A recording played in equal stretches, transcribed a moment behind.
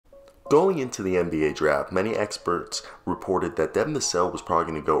Going into the NBA draft, many experts reported that Devin Vassell was probably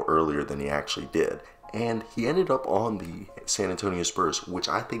going to go earlier than he actually did. And he ended up on the San Antonio Spurs, which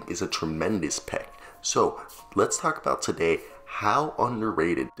I think is a tremendous pick. So let's talk about today how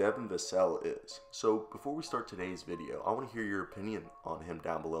underrated Devin Vassell is. So before we start today's video, I want to hear your opinion on him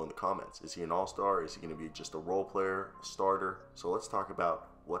down below in the comments. Is he an all-star? Is he going to be just a role player, a starter? So let's talk about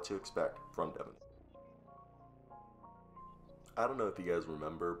what to expect from Devin. I don't know if you guys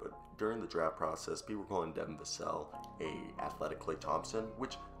remember, but during the draft process, people were calling Devin Vassell a athletic Klay Thompson,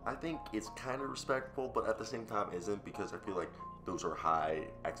 which I think is kind of respectful, but at the same time isn't, because I feel like those are high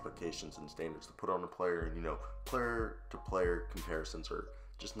expectations and standards to put on a player, and player to player comparisons are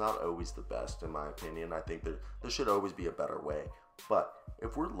just not always the best in my opinion. I think there should always be a better way. But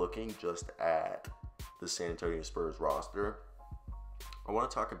if we're looking just at the San Antonio Spurs roster, I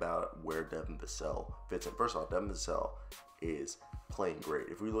want to talk about where Devin Vassell fits in. First off, Devin Vassell is playing great.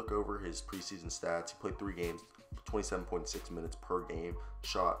 If we look over his preseason stats, he played 3 games, 27.6 minutes per game,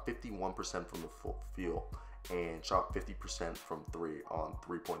 shot 51% from the field, and shot 50% from 3 on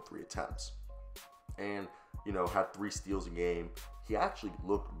 3.3 attempts. And, had 3 steals a game. He actually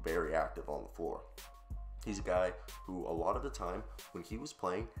looked very active on the floor. He's a guy who a lot of the time when he was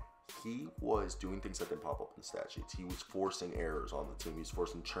playing, he was doing things that didn't pop up in the stat sheets. He was forcing errors on the team. He was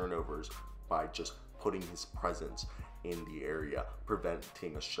forcing turnovers by just putting his presence in the area,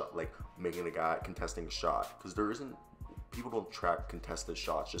 preventing a shot, like making a guy contesting a shot. Because people don't track contested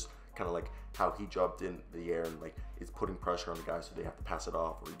shots, just kind of like how he jumped in the air and like it's putting pressure on the guy so they have to pass it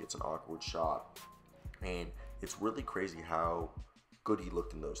off, or he gets an awkward shot. And it's really crazy how good he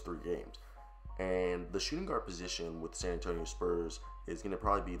looked in those 3 games. And the shooting guard position with San Antonio Spurs is going to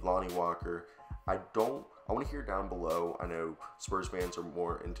probably be Lonnie Walker. I want to hear down below. I know Spurs fans are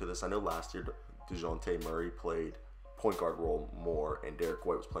more into this. I know last year DeJounte Murray played point guard role more and Derek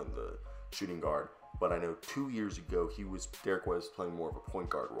White was playing the shooting guard. But I know 2 years ago Derek White was playing more of a point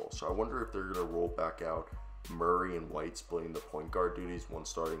guard role. So I wonder if they're going to roll back out Murray and White splitting the point guard duties, one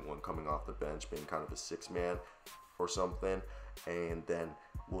starting, one coming off the bench, being kind of a 6-man or something. And then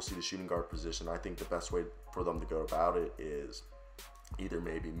we'll see the shooting guard position. I think the best way for them to go about it is either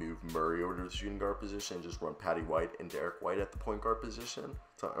maybe move Murray over to the shooting guard position and just run Patty White and Derek White at the point guard position,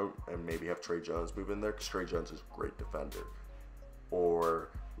 and maybe have Trey Jones move in there, because Trey Jones is a great defender. Or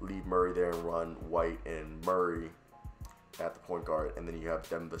leave Murray there and run White and Murray at the point guard, and then you have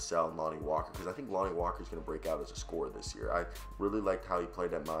Devin Vassell and Lonnie Walker, because I think Lonnie Walker is going to break out as a scorer this year. I really liked how he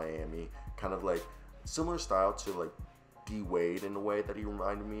played at Miami, kind of like similar style to like D Wade in a way that he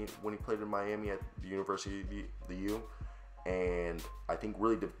reminded me when he played in Miami at the University of the U. And I think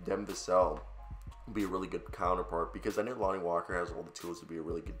really Devin Vassell will be a really good counterpart, because I know Lonnie Walker has all the tools to be a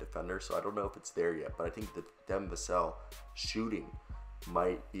really good defender, so I don't know if it's there yet, but I think that Devin Vassell shooting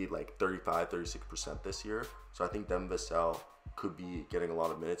might be like 35-36% this year. So I think Devin Vassell could be getting a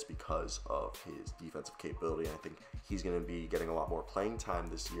lot of minutes because of his defensive capability. I think he's going to be getting a lot more playing time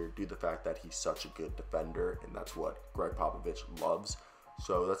this year due to the fact that he's such a good defender, and that's what Greg Popovich loves.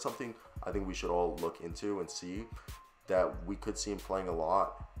 So that's something I think we should all look into and see, that we could see him playing a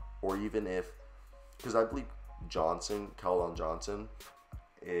lot, or even because I believe Keldon Johnson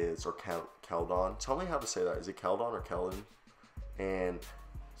is, or Keldon, tell me how to say that. Is it Keldon or Keldon? And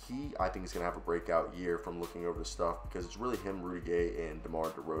I think he's going to have a breakout year from looking over the stuff, because it's really him, Rudy Gay, and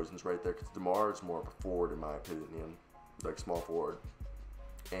DeMar DeRozan's right there, because DeMar is more of a forward in my opinion, like small forward.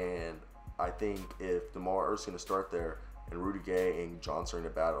 And I think if DeMar is going to start there, and Rudy Gay and Johnson are in a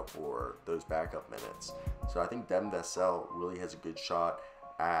battle for those backup minutes. So I think Devin Vassell really has a good shot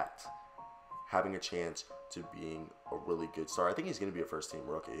at having a chance to being a really good star. I think he's going to be a first-team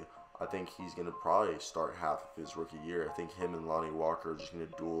rookie. I think he's going to probably start half of his rookie year. I think him and Lonnie Walker are just going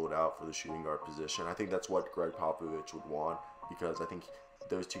to duel it out for the shooting guard position. I think that's what Greg Popovich would want, because I think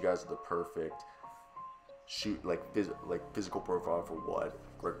those 2 guys are the perfect physical profile for what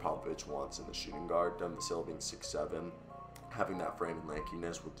Greg Popovich wants in the shooting guard. Devin Vassell being 6'7", having that frame and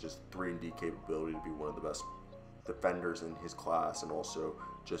lankiness with just 3-and-D capability to be one of the best defenders in his class, and also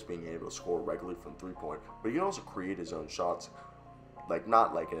just being able to score regularly from 3-point. But he can also create his own shots, like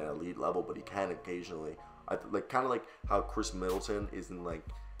not like at an elite level, but he can occasionally. Kind of like how Chris Middleton isn't like.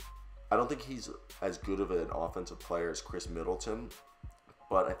 I don't think he's as good of an offensive player as Chris Middleton,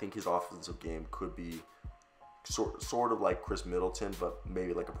 but I think his offensive game could be sort of like Chris Middleton, but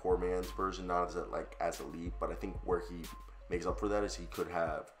maybe like a poor man's version, not as elite. But I think where he makes up for that is he could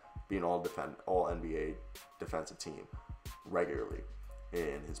be an all NBA defensive team regularly.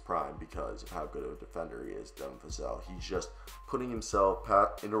 in his prime because of how good of a defender he is, Devin Vassell. He's just putting himself,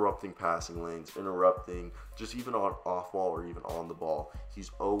 interrupting passing lanes, interrupting just even on off ball or even on the ball. He's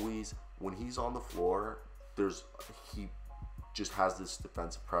always, when he's on the floor, he just has this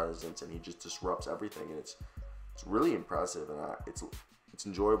defensive presence and he just disrupts everything, and it's really impressive, and it's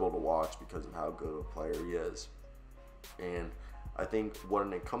enjoyable to watch because of how good of a player he is. And I think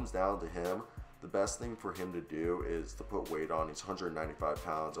when it comes down to him, the best thing for him to do is to put weight on. He's 195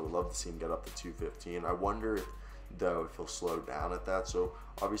 pounds. I would love to see him get up to 215. I wonder if he'll slow down at that. So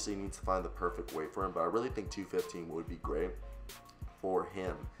obviously he needs to find the perfect weight for him, but I really think 215 would be great for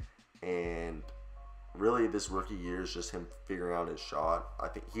him. And really this rookie year is just him figuring out his shot. I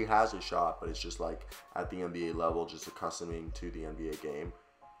think he has a shot, but it's just like at the NBA level, just accustoming to the NBA game.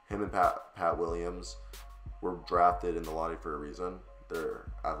 Him and Pat Williams were drafted in the lottery for a reason.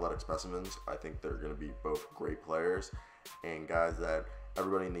 They're athletic specimens. I think they're going to be both great players and guys that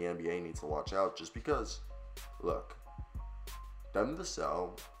everybody in the NBA needs to watch out, just because, look, Devin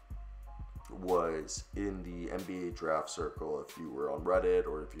Vassell was in the NBA draft circle. If you were on Reddit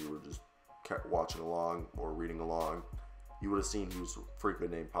or if you were just kept watching along or reading along, you would have seen he was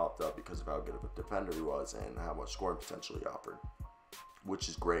frequent name popped up because of how good of a defender he was and how much scoring potential he offered, which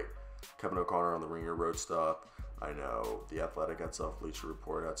is great. Kevin O'Connor on the Ringer wrote stuff. I know The Athletic had stuff, Bleacher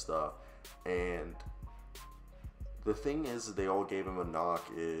Report had stuff, and the thing is, they all gave him a knock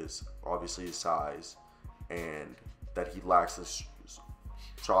is obviously his size and that he lacks this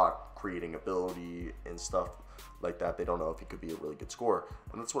shot creating ability and stuff like that. They don't know if he could be a really good scorer,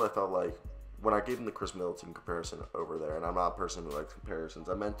 and that's what I felt like when I gave him the Chris Middleton comparison over there. And I'm not a person who likes comparisons.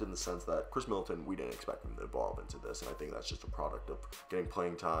 I meant in the sense that Chris Middleton, we didn't expect him to evolve into this, and I think that's just a product of getting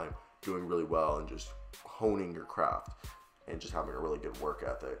playing time, doing really well, and just honing your craft and just having a really good work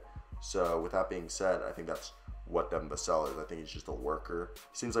ethic. So with that being said, I think that's what Devin Vassell is. I think he's just a worker.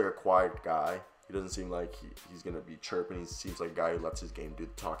 He seems like a quiet guy. He doesn't seem like he's going to be chirping. He seems like a guy who lets his game do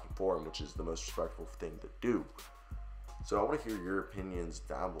the talking for him, which is the most respectful thing to do. So I want to hear your opinions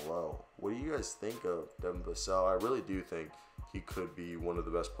down below. What do you guys think of Devin Vassell? I really do think he could be one of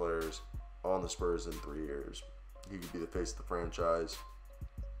the best players on the Spurs in 3 years. He could be the face of the franchise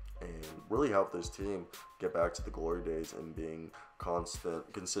and really help this team get back to the glory days and being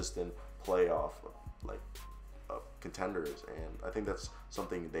consistent playoff contenders. And I think that's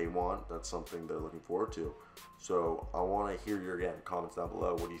something they want. That's something they're looking forward to. So I want to hear your comments down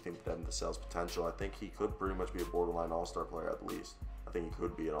below. What do you think of Devin Vassell's potential? I think he could pretty much be a borderline all-star player at least. I think he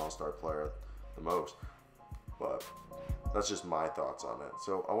could be an all-star player at the most. But that's just my thoughts on it.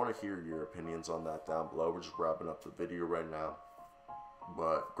 So I want to hear your opinions on that down below. We're just wrapping up the video right now.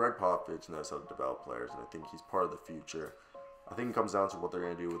 But Greg Popovich knows how to develop players, and I think he's part of the future. I think it comes down to what they're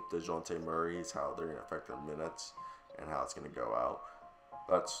going to do with DeJounte Murray, how they're going to affect their minutes, and how it's going to go out.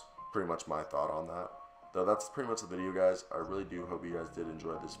 That's pretty much my thought on that. Though that's pretty much the video, guys. I really do hope you guys did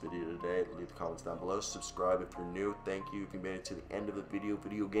enjoy this video today. Leave the comments down below. Subscribe if you're new. Thank you if you made it to the end of the video.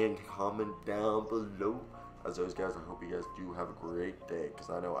 Video gang, comment down below. As always, guys, I hope you guys do have a great day, because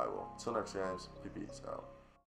I know I will. Until next time, peace out.